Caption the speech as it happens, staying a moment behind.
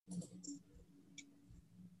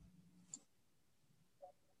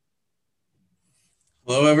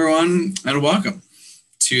Hello, everyone, and welcome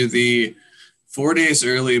to the 4 days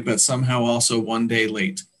early, but somehow also 1 day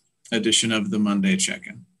late edition of the Monday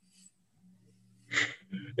Check-In.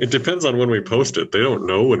 It depends on when we post it. They don't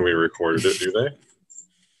know when we recorded it, do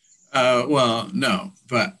they? Well, no,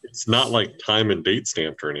 but It's not like time and date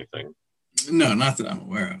stamped or anything. no, not that I'm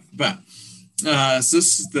aware of. But so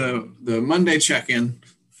this is the Monday Check-In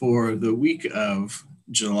for the week of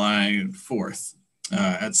July 4th.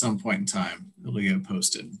 At some point in time, it'll get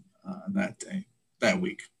posted that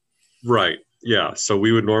week. Right. Yeah. So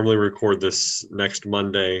we would normally record this next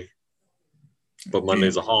Monday, but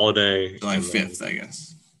Monday's a holiday. July 5th, I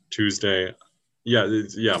guess. Tuesday.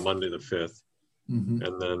 Yeah. Monday the 5th. Mm-hmm.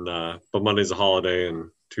 And then, but Monday's a holiday and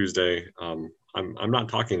Tuesday, I'm not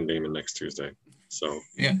talking to Damon next Tuesday. So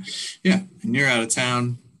yeah. And you're out of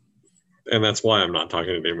town. And that's why I'm not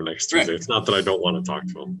talking to Damon next Tuesday. Right. It's not that I don't want to talk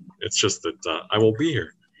to him. It's just that I won't be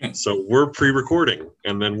here. Yeah. So we're pre-recording,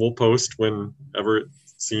 and then we'll post whenever it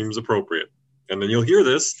seems appropriate. And then you'll hear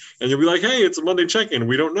this, and you'll be like, hey, it's a Monday check-in.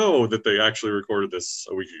 We don't know that they actually recorded this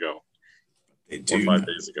a week ago. They do or 5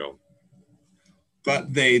 days ago.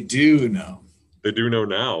 But they do know. They do know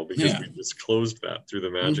now because we disclosed that through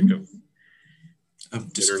the magic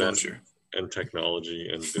of disclosure. Internet and technology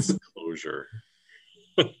and disclosure.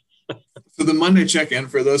 So the Monday check-in,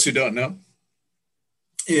 for those who don't know,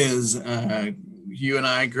 is you and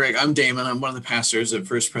I, Greg. I'm Damon. I'm one of the pastors at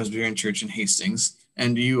First Presbyterian Church in Hastings.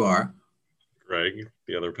 And you are? Greg,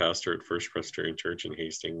 the other pastor at First Presbyterian Church in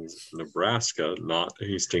Hastings, Nebraska, not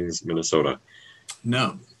Hastings, Minnesota.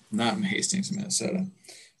 No, not in Hastings, Minnesota.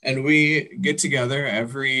 And we get together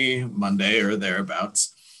every Monday or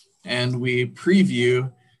thereabouts, and we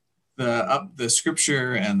preview the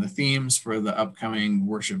scripture and the themes for the upcoming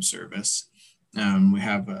worship service. We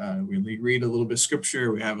read a little bit of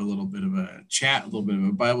scripture, we have a little bit of a chat, a little bit of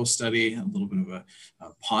a Bible study, a little bit of a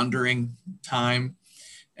pondering time,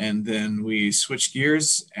 and then we switch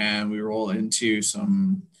gears and we roll into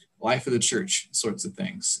some life of the church sorts of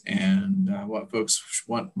things, and what folks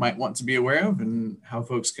might want to be aware of, and how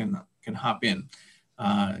folks can hop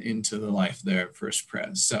into the life there at First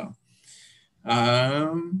Pres. So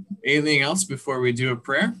anything else before we do a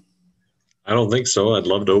prayer? I don't think so. I'd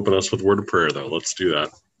love to open us with a word of prayer, though. Let's do that.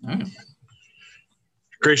 All right.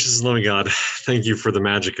 Gracious and loving God, thank you for the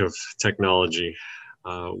magic of technology.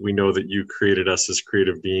 We know that you created us as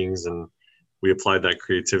creative beings, and we applied that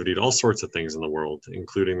creativity to all sorts of things in the world,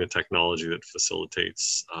 including the technology that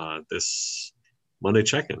facilitates this Monday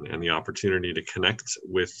check-in and the opportunity to connect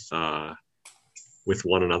with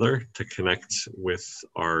one another, to connect with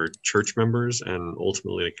our church members, and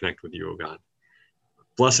ultimately to connect with you, oh God.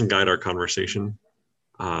 Bless and guide our conversation.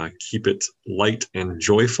 Keep it light and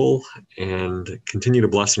joyful, and continue to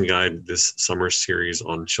bless and guide this summer series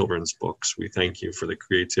on children's books. We thank you for the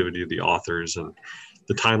creativity of the authors and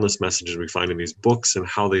the timeless messages we find in these books and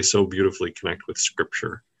how they so beautifully connect with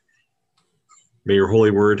Scripture. May your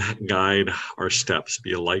holy word guide our steps,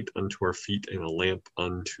 be a light unto our feet and a lamp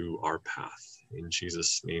unto our path. In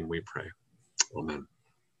Jesus' name we pray. Amen.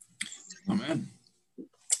 Amen.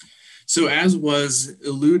 So as was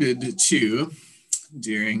alluded to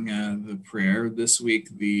during the prayer this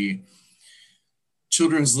week, the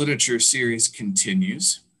children's literature series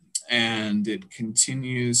continues. And it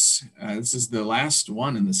continues. This is the last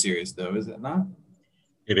one in the series, though, is it not?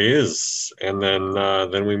 It is. And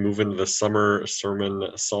then we move into the summer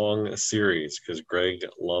sermon song series because Greg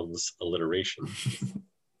loves alliteration.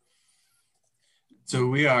 So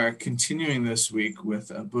we are continuing this week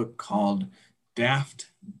with a book called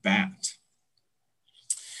Daft Bat.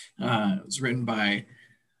 It was written by,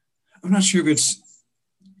 I'm not sure if it's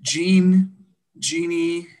Jeanne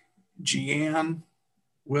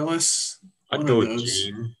Willis,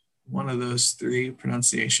 one of those three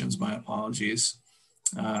pronunciations. My apologies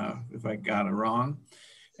if I got it wrong.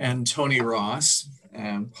 And Tony Ross,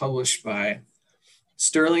 and published by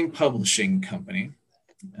Sterling Publishing Company.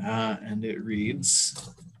 And it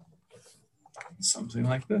reads something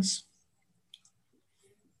like this.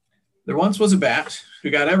 There once was a bat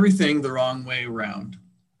who got everything the wrong way around.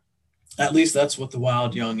 At least that's what the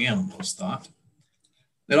wild young animals thought.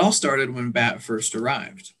 It all started when Bat first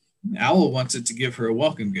arrived. Owl wanted to give her a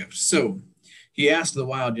welcome gift, so he asked the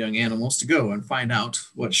wild young animals to go and find out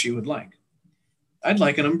what she would like. I'd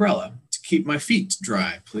like an umbrella to keep my feet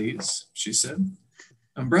dry, please, she said.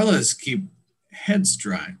 Umbrellas keep heads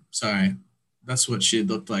dry. Sorry, that's what she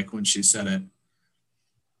looked like when she said it.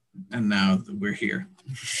 And now we're here.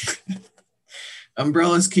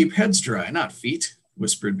 Umbrellas keep heads dry, not feet,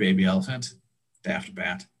 whispered Baby Elephant. Daft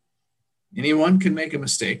Bat. Anyone can make a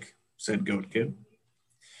mistake, said Goat Kid.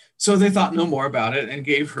 So they thought no more about it and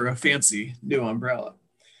gave her a fancy new umbrella.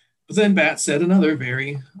 But then Bat said another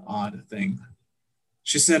very odd thing.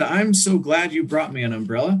 She said, "I'm so glad you brought me an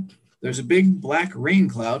umbrella. There's a big black rain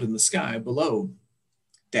cloud in the sky below."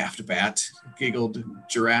 "Daft Bat," giggled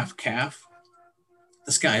Giraffe Calf.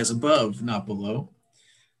 "The sky is above, not below."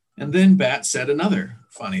 And then Bat said another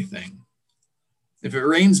funny thing. "If it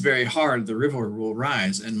rains very hard, the river will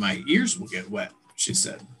rise and my ears will get wet," she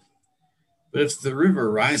said. "But if the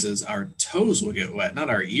river rises, our toes will get wet, not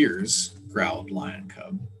our ears," growled Lion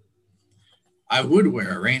Cub. "I would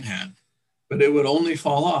wear a rain hat, but it would only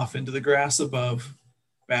fall off into the grass above,"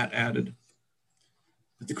 Bat added.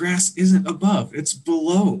 "But the grass isn't above, it's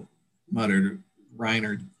below," muttered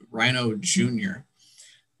Rhino Jr.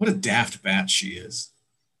 What a daft Bat she is.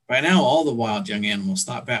 By now, all the wild young animals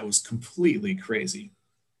thought Bat was completely crazy.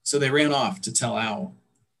 So they ran off to tell Owl.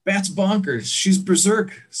 "Bat's bonkers. She's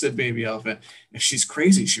berserk," said Baby Elephant. "If she's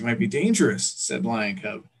crazy, she might be dangerous," said Lion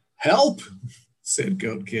Cub. "Help," said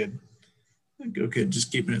Goat Kid. Goat Kid,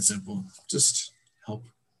 just keeping it simple. Just help.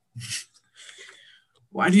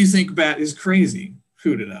 "Why do you think Bat is crazy?"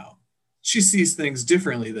 hooted Owl. "She sees things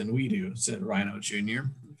differently than we do," said Rhino Jr.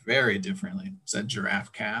 "Very differently," said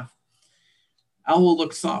Giraffe Calf. Owl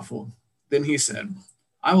looked thoughtful. Then he said,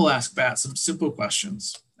 "I will ask Bat some simple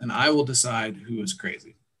questions, and I will decide who is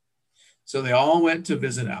crazy." So they all went to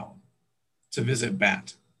visit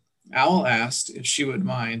Bat. Owl asked if she would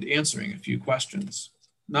mind answering a few questions.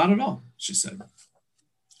 "Not at all," she said.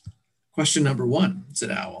 "Question number 1,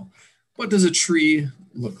 said Owl. "What does a tree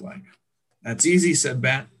look like?" "That's easy," said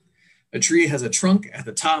Bat. "A tree has a trunk at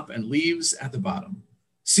the top and leaves at the bottom."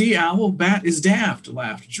 "See, Owl, Bat is daft,"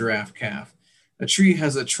 laughed Giraffe Calf. "A tree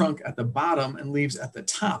has a trunk at the bottom and leaves at the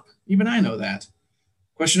top. Even I know that."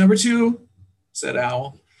 "Question number 2, said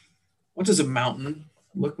Owl. "What does a mountain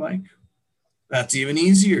look like?" "That's even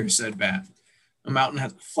easier," said Bat. "A mountain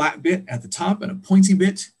has a flat bit at the top and a pointy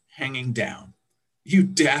bit hanging down." "You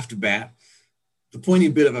daft Bat. The pointy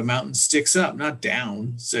bit of a mountain sticks up, not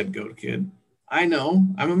down," said Goat Kid. "I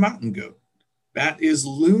know, I'm a mountain goat." "Bat is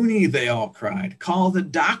loony," they all cried. "Call the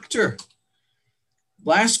doctor."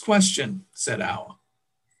 "Last question," said Owl.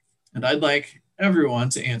 "And I'd like everyone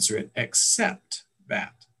to answer it except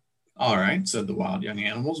Bat." "All right," said the wild young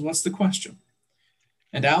animals. "What's the question?"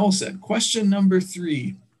 And Owl said, "Question number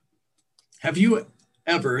 3. Have you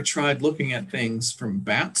ever tried looking at things from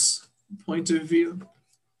Bat's point of view?"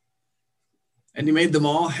 And he made them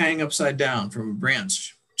all hang upside down from a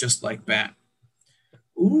branch, just like Bat.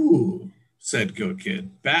 "Ooh," said Goat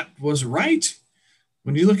Kid. "Bat was right.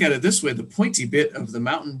 When you look at it this way, the pointy bit of the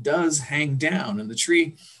mountain does hang down, and the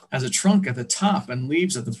tree has a trunk at the top and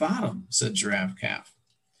leaves at the bottom," said Giraffe Calf.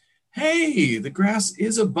 "Hey, the grass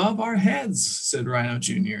is above our heads," said Rhino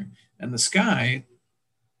Jr., "and the sky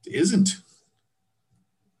isn't."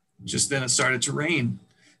 Just then it started to rain.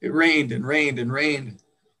 It rained and rained and rained.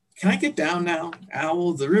 "Can I get down now,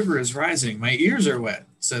 Owl? The river is rising. My ears are wet,"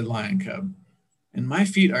 said Lion Cub. "And my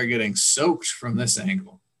feet are getting soaked from this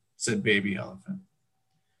angle," said Baby Elephant.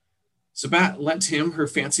 So Bat lent him her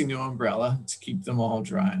fancy new umbrella to keep them all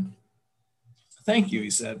dry. "Thank you,"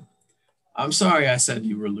 he said. "I'm sorry I said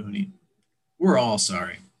you were loony." "We're all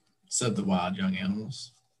sorry," said the wild young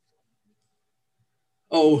animals.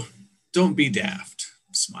 "Oh, don't be daft,"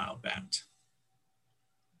 smiled Bat.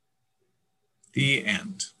 The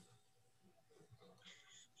end.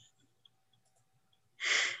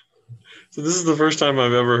 So this is the first time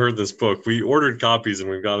I've ever heard this book. We ordered copies and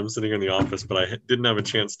we've got them sitting in the office, but I didn't have a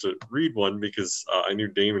chance to read one because I knew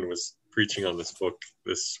Damon was preaching on this book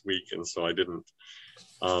this week, and so I didn't.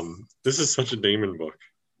 This is such a Damon book.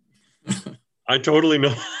 I totally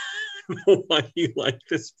know why you like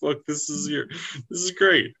this book. This is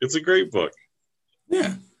great. It's a great book.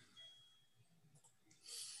 Yeah.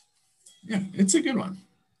 Yeah, it's a good one.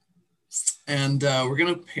 And we're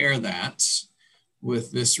going to pair that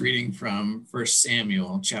with this reading from 1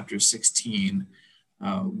 Samuel chapter 16,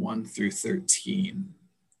 1 through 13.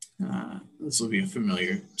 This will be a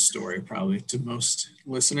familiar story probably to most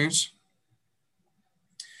listeners.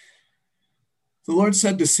 The Lord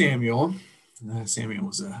said to Samuel, Samuel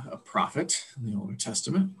was a prophet in the Old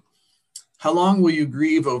Testament, "How long will you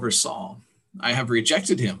grieve over Saul? I have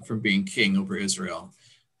rejected him from being king over Israel.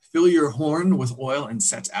 Fill your horn with oil and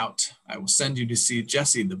set out. I will send you to see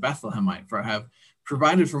Jesse the Bethlehemite, for I have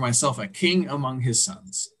provided for myself a king among his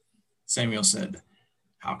sons." Samuel said,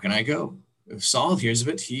 "How can I go? If Saul hears of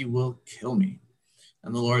it, he will kill me."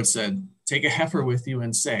 And the Lord said, "Take a heifer with you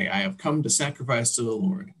and say, I have come to sacrifice to the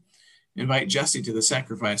Lord. Invite Jesse to the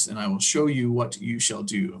sacrifice, and I will show you what you shall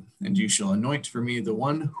do, and you shall anoint for me the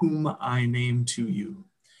one whom I name to you."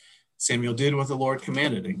 Samuel did what the Lord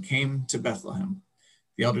commanded and came to Bethlehem.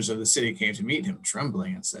 The elders of the city came to meet him,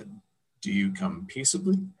 trembling, and said, "Do you come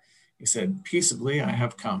peaceably?" He said, "Peaceably I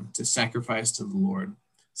have come to sacrifice to the Lord.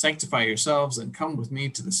 Sanctify yourselves and come with me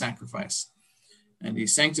to the sacrifice." And he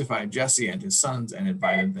sanctified Jesse and his sons and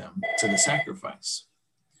invited them to the sacrifice.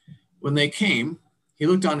 When they came, he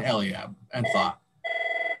looked on Eliab and thought,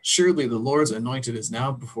 "Surely the Lord's anointed is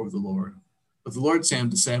now before the Lord." But the Lord said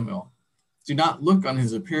to Samuel, "Do not look on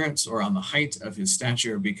his appearance or on the height of his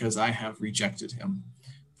stature, because I have rejected him.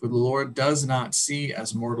 For the Lord does not see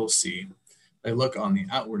as mortals see. They look on the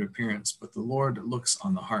outward appearance, but the Lord looks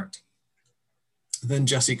on the heart." Then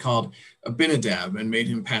Jesse called Abinadab and made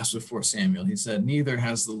him pass before Samuel. He said, "Neither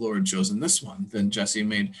has the Lord chosen this one." Then Jesse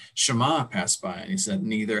made Shammah pass by, and he said,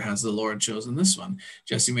 "Neither has the Lord chosen this one."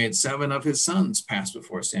 Jesse made 7 of his sons pass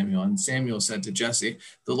before Samuel, and Samuel said to Jesse,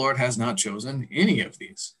 "The Lord has not chosen any of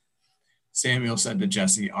these." Samuel said to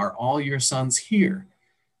Jesse, "Are all your sons here?"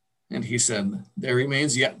 And he said, "There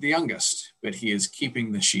remains yet the youngest, but he is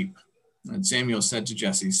keeping the sheep." And Samuel said to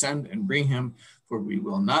Jesse, "Send and bring him, for we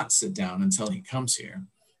will not sit down until he comes here."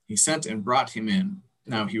 He sent and brought him in.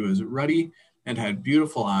 Now he was ruddy and had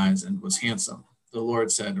beautiful eyes and was handsome. The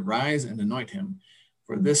Lord said, "Rise and anoint him,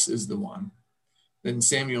 for this is the one." Then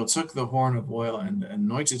Samuel took the horn of oil and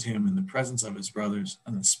anointed him in the presence of his brothers,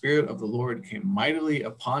 and the Spirit of the Lord came mightily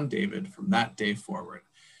upon David from that day forward.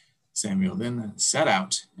 Samuel then set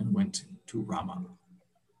out and went to Ramah.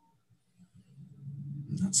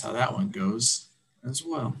 And that's how that one goes as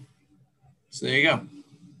well. So there you go.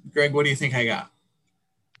 Greg, what do you think I got?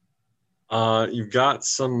 You've got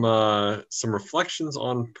some reflections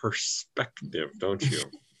on perspective, don't you?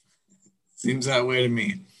 Seems that way to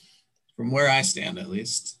me, from where I stand, at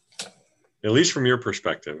least. At least from your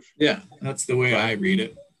perspective. Yeah, that's the way I read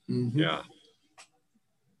it. Mm-hmm. Yeah.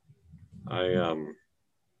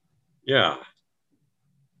 Yeah.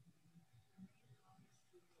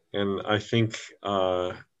 And I think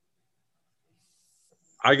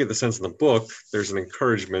I get the sense in the book, there's an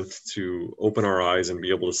encouragement to open our eyes and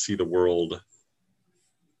be able to see the world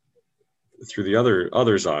through the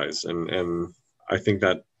other's eyes. And I think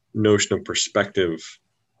that notion of perspective,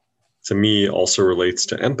 to me, also relates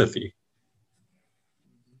to empathy.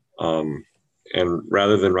 And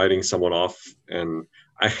rather than writing someone off,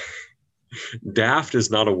 daft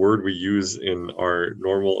is not a word we use in our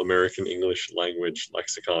normal American English language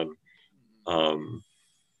lexicon.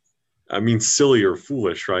 I mean, silly or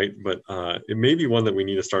foolish, right? But it may be one that we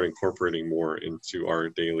need to start incorporating more into our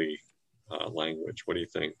daily language. What do you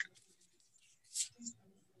think?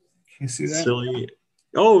 Can you see that? Silly.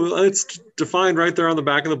 Oh, it's defined right there on the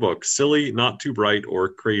back of the book. Silly, not too bright, or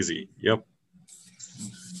crazy. Yep.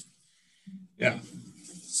 Yeah.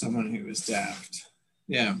 Someone who is daft.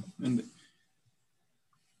 Yeah. And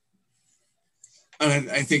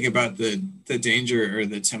I think about the danger or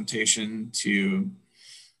the temptation to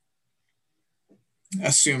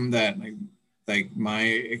assume that like my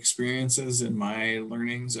experiences and my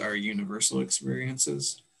learnings are universal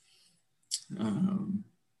experiences and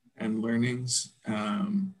learnings,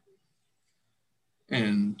 and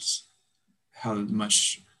how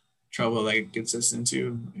much trouble that gets us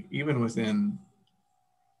into, even within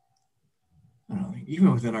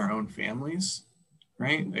our own families,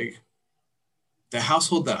 right? Like the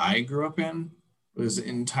household that I grew up in was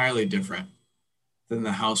entirely different than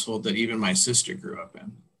the household that even my sister grew up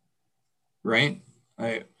in, right?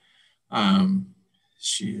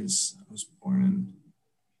 She's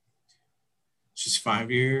 5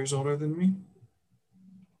 years older than me.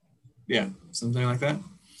 Yeah, something like that.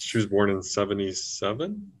 She was born in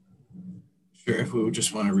 77? Sure, if we would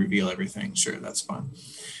just want to reveal everything, sure, that's fine.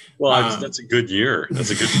 Well, that's a good year.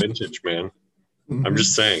 That's a good vintage, man. Mm-hmm. I'm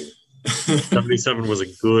just saying. 77 was a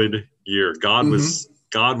good year. God was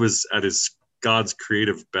at God's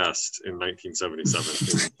creative best in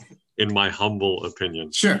 1977, in my humble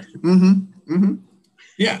opinion. Sure.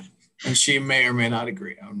 Yeah, and she may or may not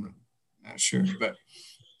agree. I'm not sure, but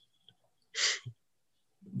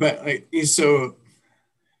so,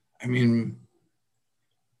 I mean,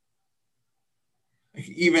 like,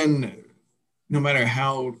 even no matter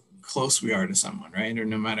how close we are to someone, right, or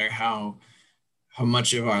no matter how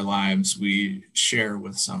much of our lives we share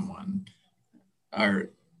with someone,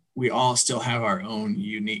 we all still have our own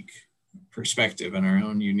unique perspective and our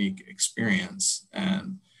own unique experience,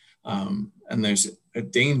 and there's a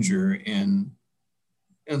danger in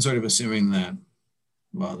sort of assuming that,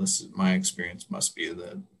 well, this is my experience must be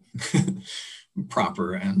the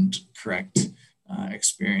proper and correct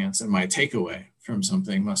experience, and my takeaway from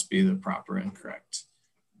something must be the proper and correct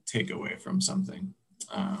takeaway from something.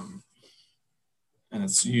 and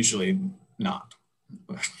it's usually not,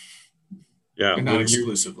 Yeah. and not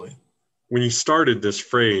exclusively. When you started this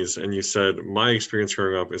phrase and you said, my experience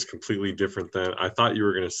growing up is completely different than, I thought you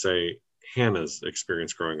were going to say Hannah's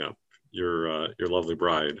experience growing up, your lovely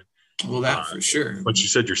bride. Well, that for sure. But you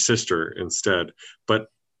said your sister instead. But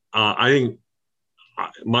I think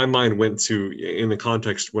my mind went to, in the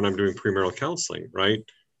context when I'm doing premarital counseling, right?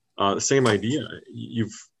 The same idea.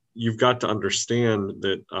 You've got to understand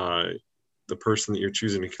that the person that you're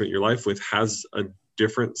choosing to commit your life with has a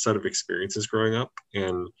different set of experiences growing up,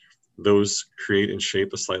 and those create and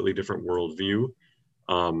shape a slightly different worldview.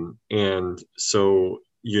 And so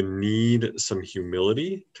you need some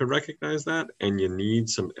humility to recognize that, and you need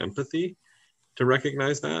some empathy to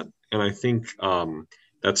recognize that. And I think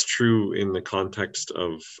that's true in the context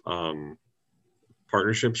of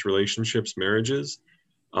partnerships, relationships, marriages,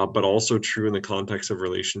 but also true in the context of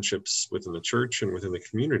relationships within the church and within the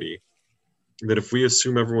community. That if we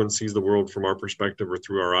assume everyone sees the world from our perspective or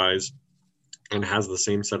through our eyes and has the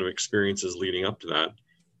same set of experiences leading up to that,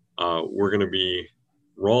 we're going to be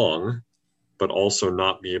wrong, but also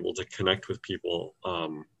not be able to connect with people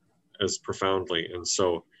as profoundly. And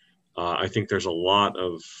so I think there's a lot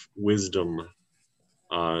of wisdom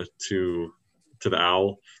to the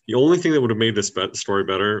owl. The only thing that would have made this story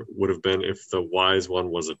better would have been if the wise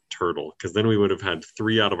one was a turtle, because then we would have had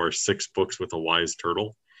 3 out of our 6 books with a wise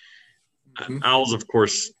turtle. Mm-hmm. Owls, of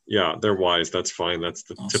course, yeah, they're wise. That's fine. That's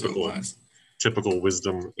the typical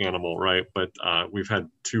wisdom animal, right? But we've had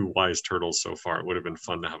 2 wise turtles so far. It would have been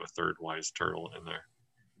fun to have a 3rd wise turtle in there.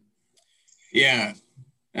 Yeah,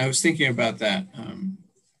 I was thinking about that,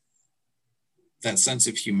 that sense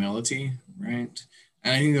of humility, right?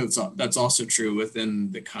 And I think that's also true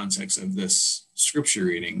within the context of this scripture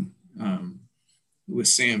reading with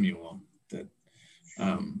Samuel, that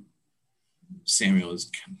Samuel is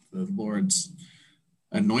the Lord's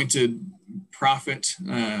anointed prophet,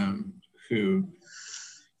 who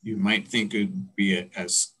you might think would be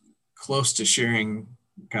as close to sharing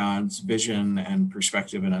God's vision and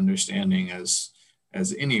perspective and understanding as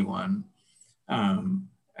anyone. And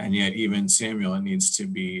yet even Samuel needs to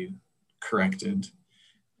be corrected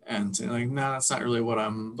and say, like, no, that's not really what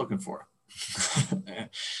I'm looking for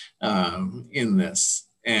in this.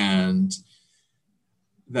 And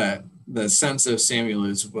that the sense of Samuel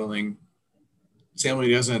is willing. Samuel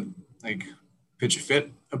doesn't like pitch a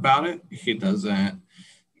fit about it. He doesn't,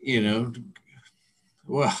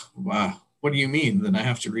 wow, what do you mean? Then I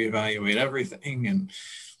have to reevaluate everything. And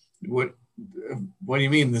what do you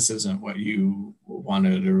mean this isn't what you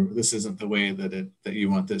wanted, or this isn't the way that you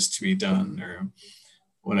want this to be done, or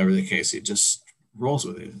whatever the case? He just rolls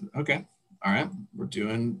with it. Okay, all right, we're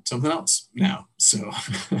doing something else now. So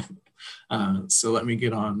so let me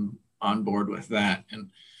get on board with that. And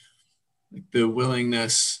the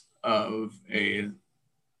willingness of a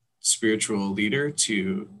spiritual leader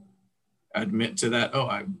to admit to that, oh,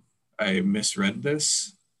 I misread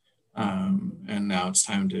this, and now it's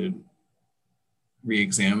time to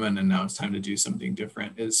re-examine, and now it's time to do something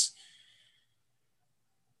different, is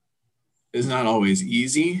not always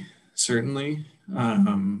easy, certainly.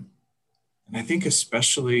 And I think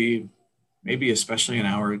especially in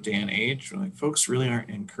our day and age, where like folks really aren't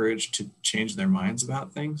encouraged to change their minds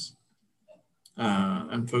about things.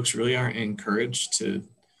 And folks really aren't encouraged to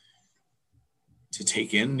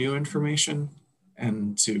take in new information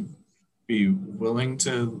and to be willing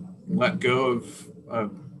to let go of a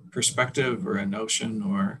perspective or a notion,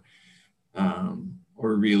 or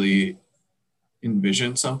really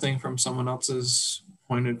envision something from someone else's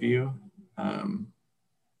point of view.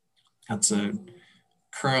 That's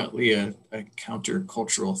currently a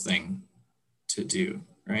countercultural thing to do,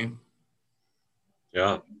 right?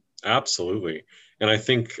 Yeah, absolutely. And I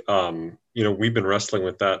think, we've been wrestling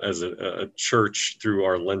with that as a church through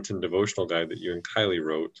our Lenten devotional guide that you and Kylie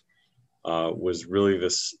wrote, was really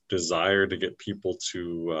this desire to get people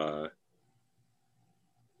to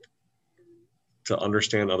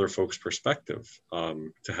understand other folks' perspective,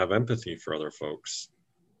 to have empathy for other folks,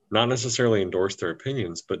 not necessarily endorse their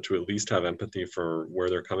opinions, but to at least have empathy for where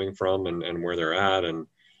they're coming from and where they're at. And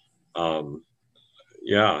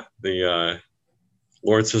the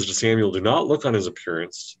Lord says to Samuel, do not look on his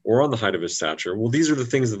appearance or on the height of his stature. Well, these are the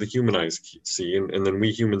things that the human eyes see. And then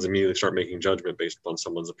we humans immediately start making judgment based upon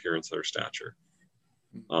someone's appearance or stature.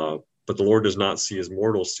 But the Lord does not see as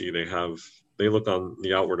mortals see. They look on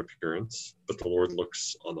the outward appearance, but the Lord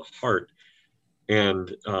looks on the heart.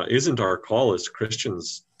 And isn't our call as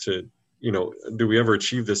Christians to, do we ever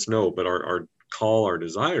achieve this? No, but our call, our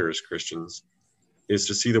desire as Christians is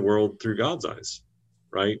to see the world through God's eyes,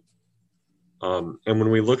 right? And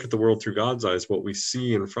when we look at the world through God's eyes, what we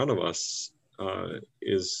see in front of us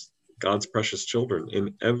is God's precious children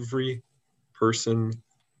in every person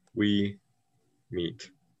we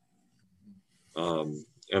meet.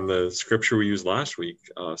 And the scripture we used last week,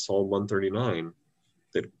 Psalm 139,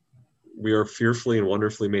 that we are fearfully and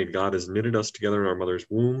wonderfully made. God has knitted us together in our mother's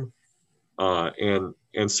womb.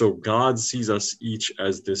 And so God sees us each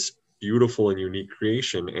as this beautiful and unique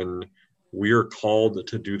creation, and we are called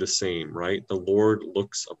to do the same, right? The Lord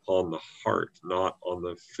looks upon the heart, not on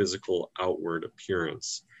the physical outward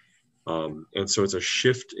appearance. And so it's a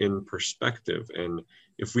shift in perspective. And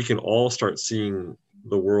if we can all start seeing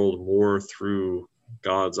the world more through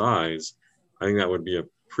God's eyes, I think that would be a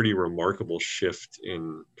pretty remarkable shift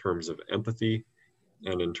in terms of empathy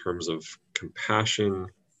and in terms of compassion.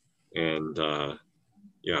 And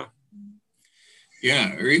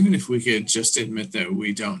yeah. Or even if we could just admit that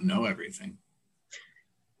we don't know everything.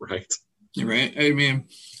 Right. I mean,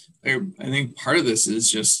 I think part of this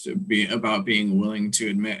is just about being willing to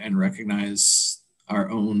admit and recognize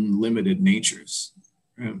our own limited natures,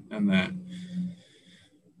 right? And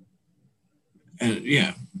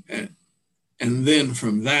then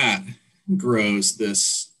from that grows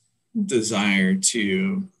this desire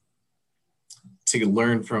to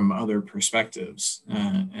learn from other perspectives,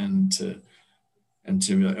 and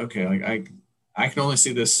to be like, okay, like I can only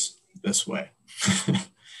see this way.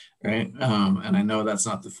 Right. And I know that's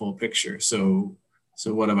not the full picture. So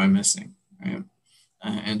what am I missing? Right.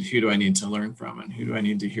 And who do I need to learn from, and who do I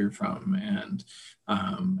need to hear from?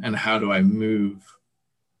 And how do I move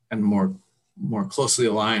and more closely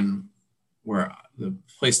align where the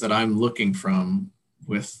place that I'm looking from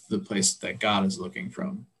with the place that God is looking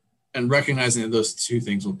from, and recognizing that those two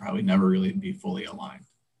things will probably never really be fully aligned.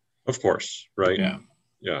 Of course. Right. Yeah.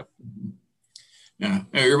 Yeah. Yeah,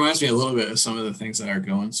 it reminds me a little bit of some of the things that our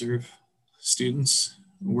Go and Serve students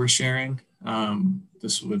were sharing.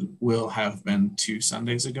 This will have been 2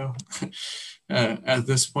 Sundays ago at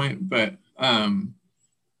this point, but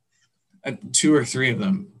 2 or 3 of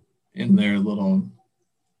them in their little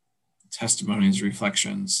testimonies,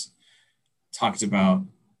 reflections, talked about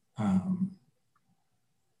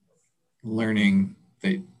learning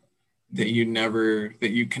that you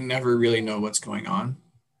can never really know what's going on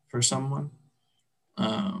for someone.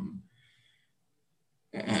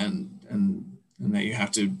 And that you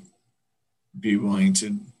have to be willing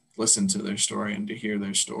to listen to their story and to hear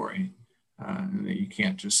their story, and that you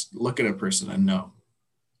can't just look at a person and know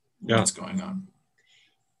what's going on.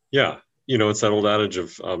 Yeah. It's that old adage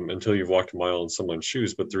of until you've walked a mile in someone's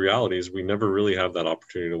shoes, but the reality is we never really have that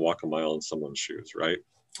opportunity to walk a mile in someone's shoes, right?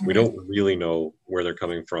 We don't really know where they're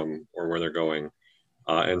coming from or where they're going.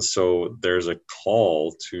 And so there's a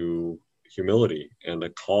call to humility and a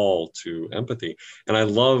call to empathy. And I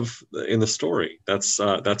love in the story, that's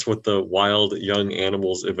what the wild young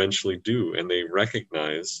animals eventually do. And they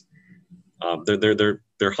recognize,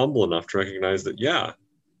 they're humble enough to recognize that, yeah,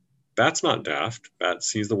 Bat's not daft. Bat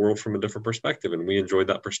sees the world from a different perspective. And we enjoyed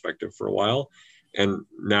that perspective for a while. And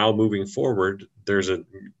now moving forward, there's a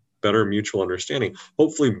better mutual understanding.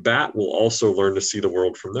 Hopefully Bat will also learn to see the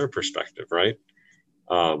world from their perspective, right?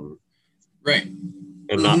 Right.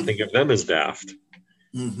 And not think of them as daft.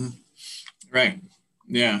 Mm-hmm. Right.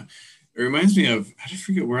 Yeah. It reminds me of, I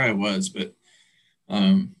forget where I was, but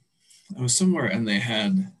I was somewhere and they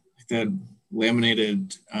had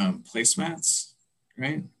laminated placemats,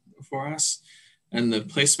 right, for us. And the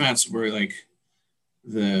placemats were like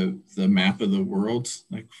the map of the world,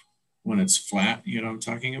 like when it's flat, you know what I'm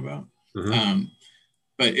talking about? Mm-hmm.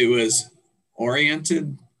 But it was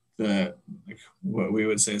oriented what we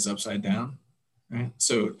would say is upside down, right?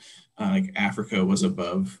 So like Africa was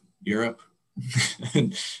above Europe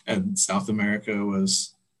and South America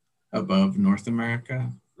was above North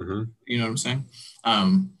America. Mm-hmm. You know what I'm saying?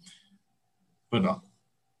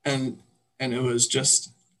 And it was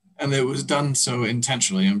just, and it was done so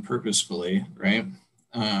intentionally and purposefully, right?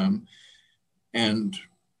 And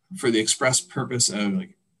for the express purpose of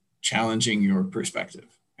like challenging your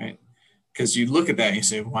perspective, right? Because you look at that and you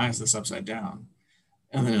say, why is this upside down?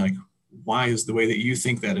 And then you're like, why is the way that you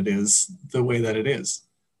think that it is the way that it is?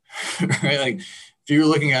 Right? Like if you were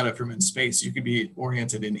looking at it from in space, you could be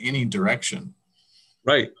oriented in any direction.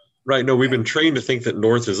 Right. No, we've been trained to think that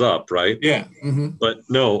north is up, right? Yeah. Mm-hmm. But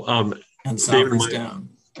no. And south is down.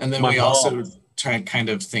 And then we also kind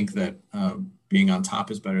of think that being on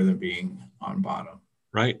top is better than being on bottom.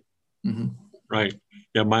 Right. Mm-hmm. Right.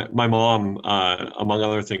 Yeah. My mom, among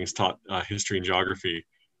other things, taught history and geography.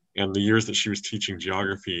 And the years that she was teaching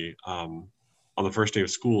geography, on the first day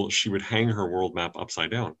of school, she would hang her world map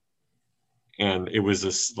upside down. And it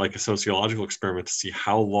was like a sociological experiment to see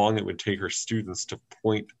how long it would take her students to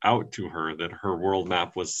point out to her that her world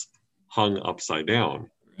map was hung upside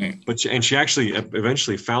down. Right. She actually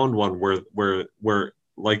eventually found one where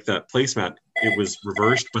like that placemat, it was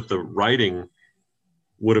reversed, but the writing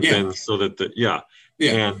would have been so that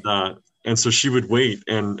and so she would wait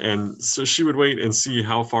and see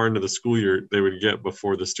how far into the school year they would get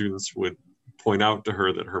before the students would point out to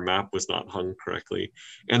her that her map was not hung correctly.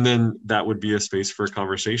 And then that would be a space for a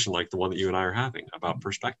conversation like the one that you and I are having about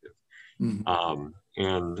perspective. Mm-hmm.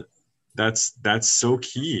 And that's so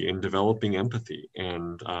key in developing empathy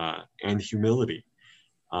and humility.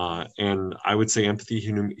 And I would say empathy,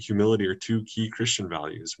 humility are two key Christian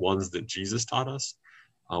values, ones that Jesus taught us,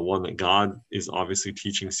 one that God is obviously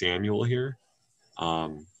teaching Samuel here.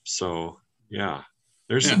 So yeah.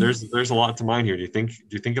 There's a lot to mine here. Do you think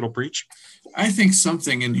it'll preach? I think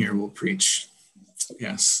something in here will preach.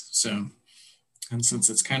 Yes. So, and since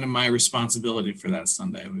it's kind of my responsibility for that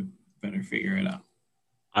Sunday, we better figure it out.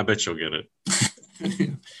 I bet you'll get it.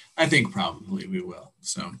 I think probably we will.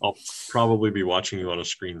 So I'll probably be watching you on a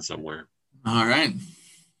screen somewhere. All right.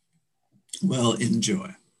 Well,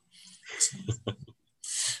 enjoy.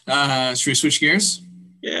 Should we switch gears?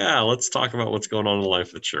 Yeah, let's talk about what's going on in the life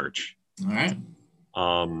of the church. All right.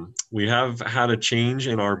 We have had a change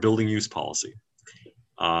in our building use policy.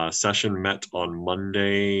 Session met on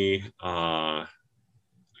Monday. I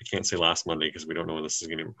can't say last Monday because we don't know when this is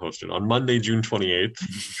going to be posted. On Monday, June 28th.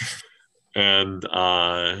 And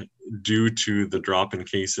due to the drop in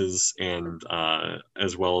cases and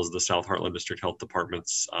as well as the South Heartland District Health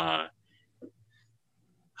Department's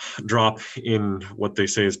drop in what they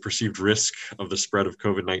say is perceived risk of the spread of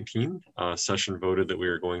COVID-19, session voted that we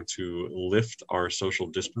are going to lift our social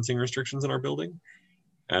distancing restrictions in our building,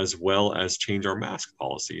 as well as change our mask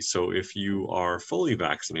policy. So if you are fully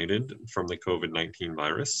vaccinated from the COVID-19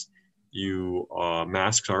 virus,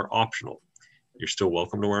 masks are optional. You're still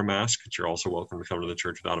welcome to wear a mask, but you're also welcome to come to the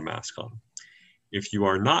church without a mask on. If you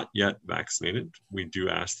are not yet vaccinated, we do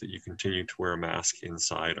ask that you continue to wear a mask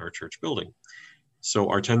inside our church building. So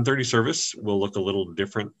our 10:30 service will look a little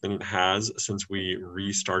different than it has since we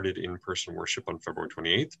restarted in-person worship on February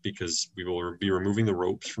 28th, because we will be removing the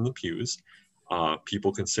ropes from the pews.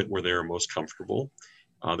 People can sit where they are most comfortable.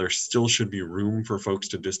 There still should be room for folks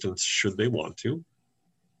to distance should they want to.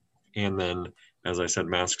 And then, as I said,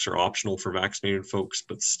 masks are optional for vaccinated folks,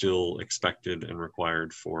 but still expected and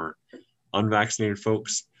required for unvaccinated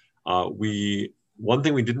folks. One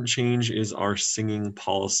thing we didn't change is our singing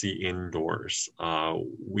policy indoors.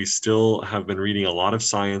 We still have been reading a lot of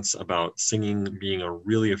science about singing being a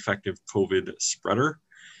really effective COVID spreader.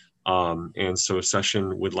 And so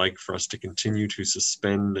session would like for us to continue to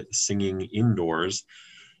suspend singing indoors.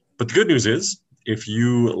 But the good news is, if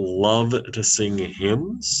you love to sing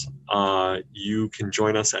hymns, you can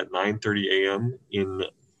join us at 9:30 a.m. in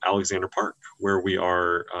Alexander Park, where we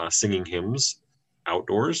are singing hymns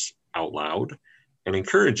outdoors, out loud, and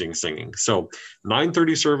encouraging singing. So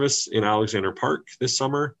 9:30 service in Alexander Park this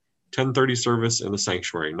summer, 10:30 service in the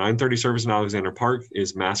sanctuary. 9:30 service in Alexander Park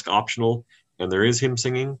is mask optional, and there is hymn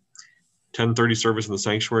singing. 10:30 service in the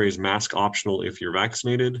sanctuary is mask optional if you're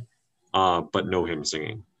vaccinated, but no hymn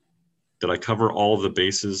singing. Did I cover all of the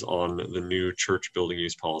bases on the new church building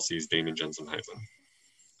use policies, Damon Jensen Heitman?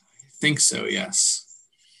 I think so, yes.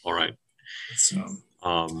 All right. So,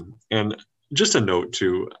 and just a note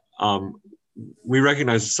too, we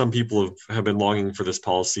recognize that some people have been longing for this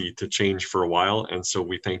policy to change for a while, and so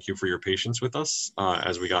we thank you for your patience with us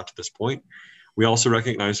as we got to this point. We also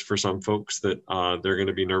recognize for some folks that they're going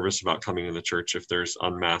to be nervous about coming in the church if there's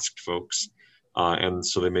unmasked folks, and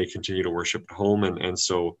so they may continue to worship at home, and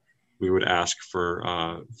so we would ask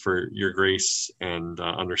for your grace and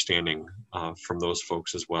understanding from those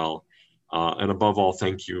folks as well. And above all,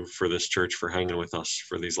 thank you for this church for hanging with us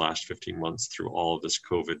for these last 15 months through all of this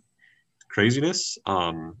COVID craziness.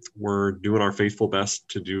 We're doing our faithful best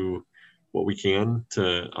to do what we can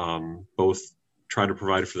to both try to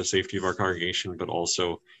provide for the safety of our congregation, but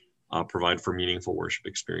also provide for meaningful worship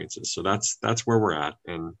experiences. So that's where we're at.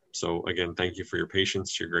 And so again, thank you for your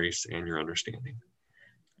patience, your grace, and your understanding.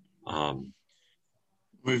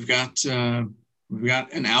 We've got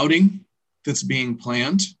an outing that's being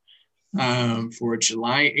planned for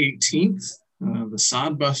July 18th. The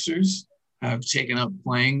Sodbusters have taken up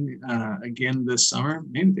playing again this summer.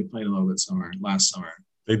 Maybe they played a little bit last summer.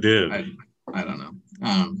 They did. I don't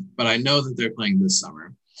know. But I know that they're playing this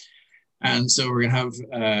summer. And so we're going to have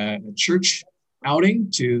a church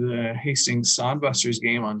outing to the Hastings Sodbusters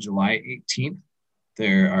game on July 18th.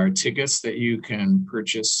 There are tickets that you can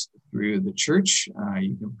purchase through the church.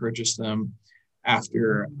 You can purchase them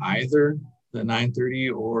after either the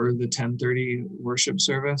 9:30 or the 10:30 worship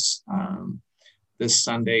service this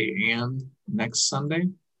Sunday and next Sunday.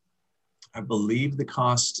 I believe the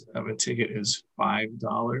cost of a ticket is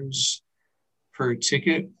 $5 per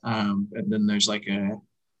ticket. And then there's like a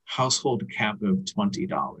household cap of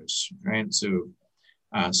 $20, right? So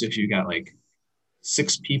if you got like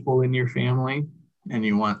 6 people in your family and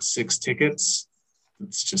you want 6 tickets,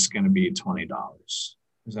 it's just going to be $20.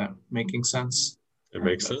 Is that making sense? It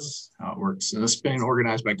makes sense. How it works. And it's been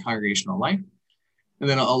organized by Congregational Life. And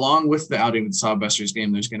then along with the outing with Sawbusters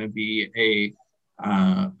game, there's going to be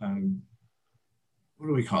what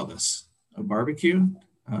do we call this? A barbecue?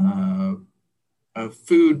 A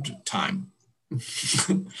food time.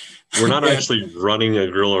 We're not actually running a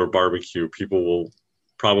grill or barbecue. People will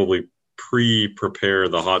probably pre-prepare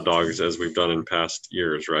the hot dogs as we've done in past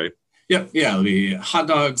years, right? Yep. Yeah. It'll be hot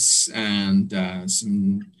dogs and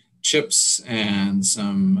some chips and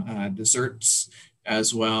some desserts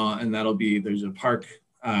as well. And there's a park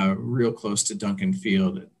real close to Duncan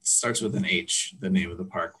Field. It starts with an H, the name of the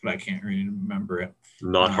park, but I can't really remember it.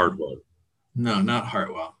 Not Hartwell. No, not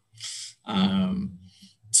Hartwell.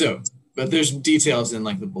 But there's details in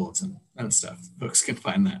like the bulletin and stuff. Folks can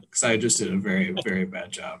find that because I just did a very, very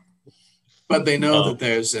bad job. But they know that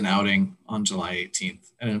there's an outing on July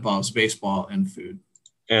 18th and it involves baseball and food.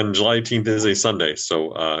 And July 18th is a Sunday,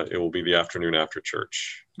 so it will be the afternoon after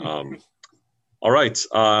church. All right.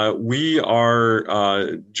 We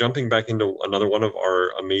are jumping back into another one of our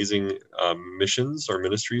amazing missions or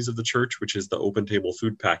ministries of the church, which is the open table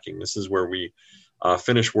food packing. This is where we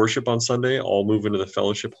finish worship on Sunday, all move into the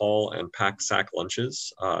fellowship hall and pack sack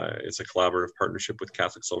lunches. It's a collaborative partnership with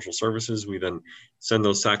Catholic Social Services. We then send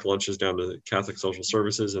those sack lunches down to Catholic Social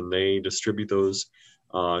Services and they distribute those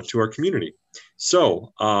to our community.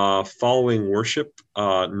 So following worship,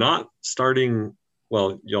 not starting,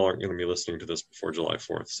 well, y'all aren't going to be listening to this before July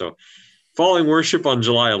 4th. So following worship on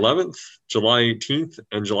July 11th, July 18th,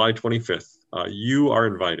 and July 25th, you are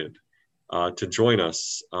invited to join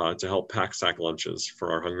us to help pack sack lunches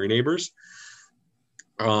for our hungry neighbors.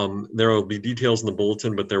 There will be details in the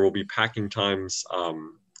bulletin, but there will be packing times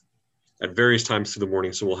at various times through the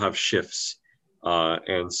morning. So we'll have shifts.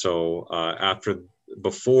 And so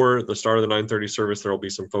before the start of the 9:30 service, there will be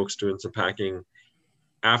some folks doing some packing.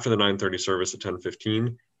 After the 9:30 service at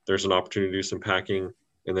 10:15, there's an opportunity to do some packing.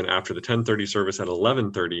 And then after the 10:30 service at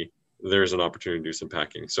 11:30, there's an opportunity to do some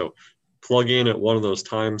packing. So plug in at one of those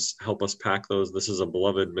times, help us pack those. This is a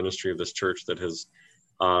beloved ministry of this church that has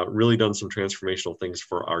really done some transformational things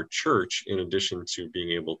for our church in addition to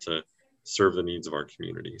being able to serve the needs of our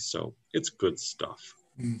community. So it's good stuff.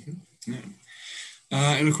 Mm-hmm. Yeah.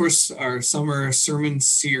 And of course, our summer sermon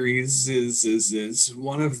series is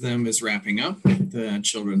one of them is wrapping up. The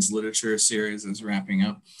children's literature series is wrapping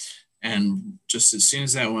up. And just as soon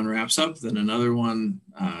as that one wraps up, then another one,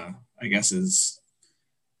 I guess, it's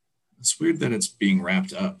weird that it's being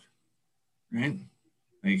wrapped up, right?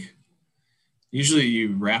 Like, usually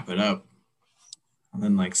you wrap it up and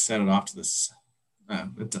then like set it off to this,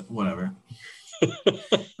 whatever.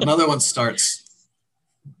 Another one starts.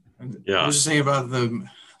 Yeah. I was just saying about whether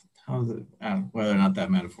or not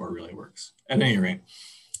that metaphor really works. At any rate,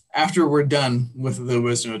 after we're done with the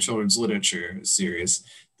Wisdom of Children's Literature series,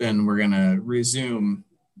 then we're going to resume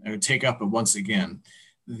or take up once again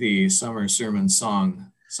the Summer Sermon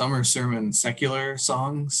Secular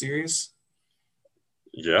Song series.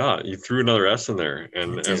 Yeah, you threw another S in there.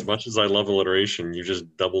 And as much as I love alliteration, you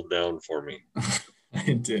just doubled down for me.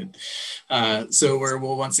 I did. So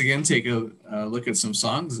we'll once again take a look at some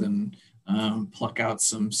songs and pluck out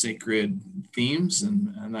some sacred themes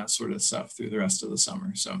and that sort of stuff through the rest of the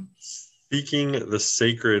summer. So seeking the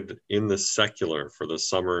sacred in the secular for the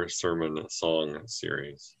Summer Sermon Song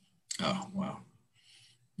series. Oh, wow.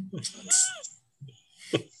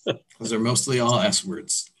 Those are mostly all S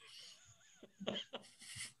words.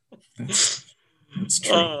 That's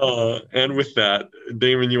true. And with that,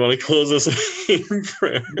 Damon, you want to close us in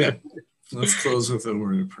prayer? Yeah. Let's close with a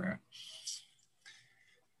word of prayer.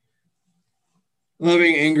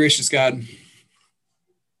 Loving and gracious God,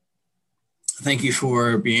 thank you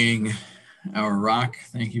for being our rock.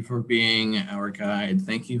 Thank you for being our guide.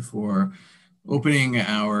 Thank you for opening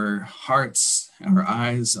our hearts, our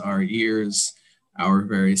eyes, our ears, our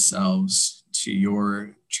very selves to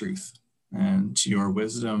your truth and to your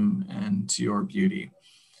wisdom and to your beauty.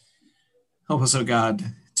 Help us, oh God,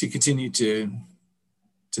 to continue to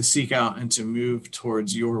seek out and to move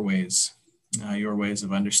towards your ways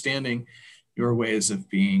of understanding, your ways of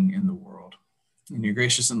being in the world. In your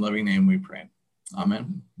gracious and loving name we pray.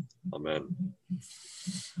 Amen. Amen.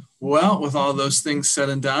 Well, with all those things said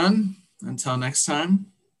and done, until next time,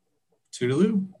 toodaloo.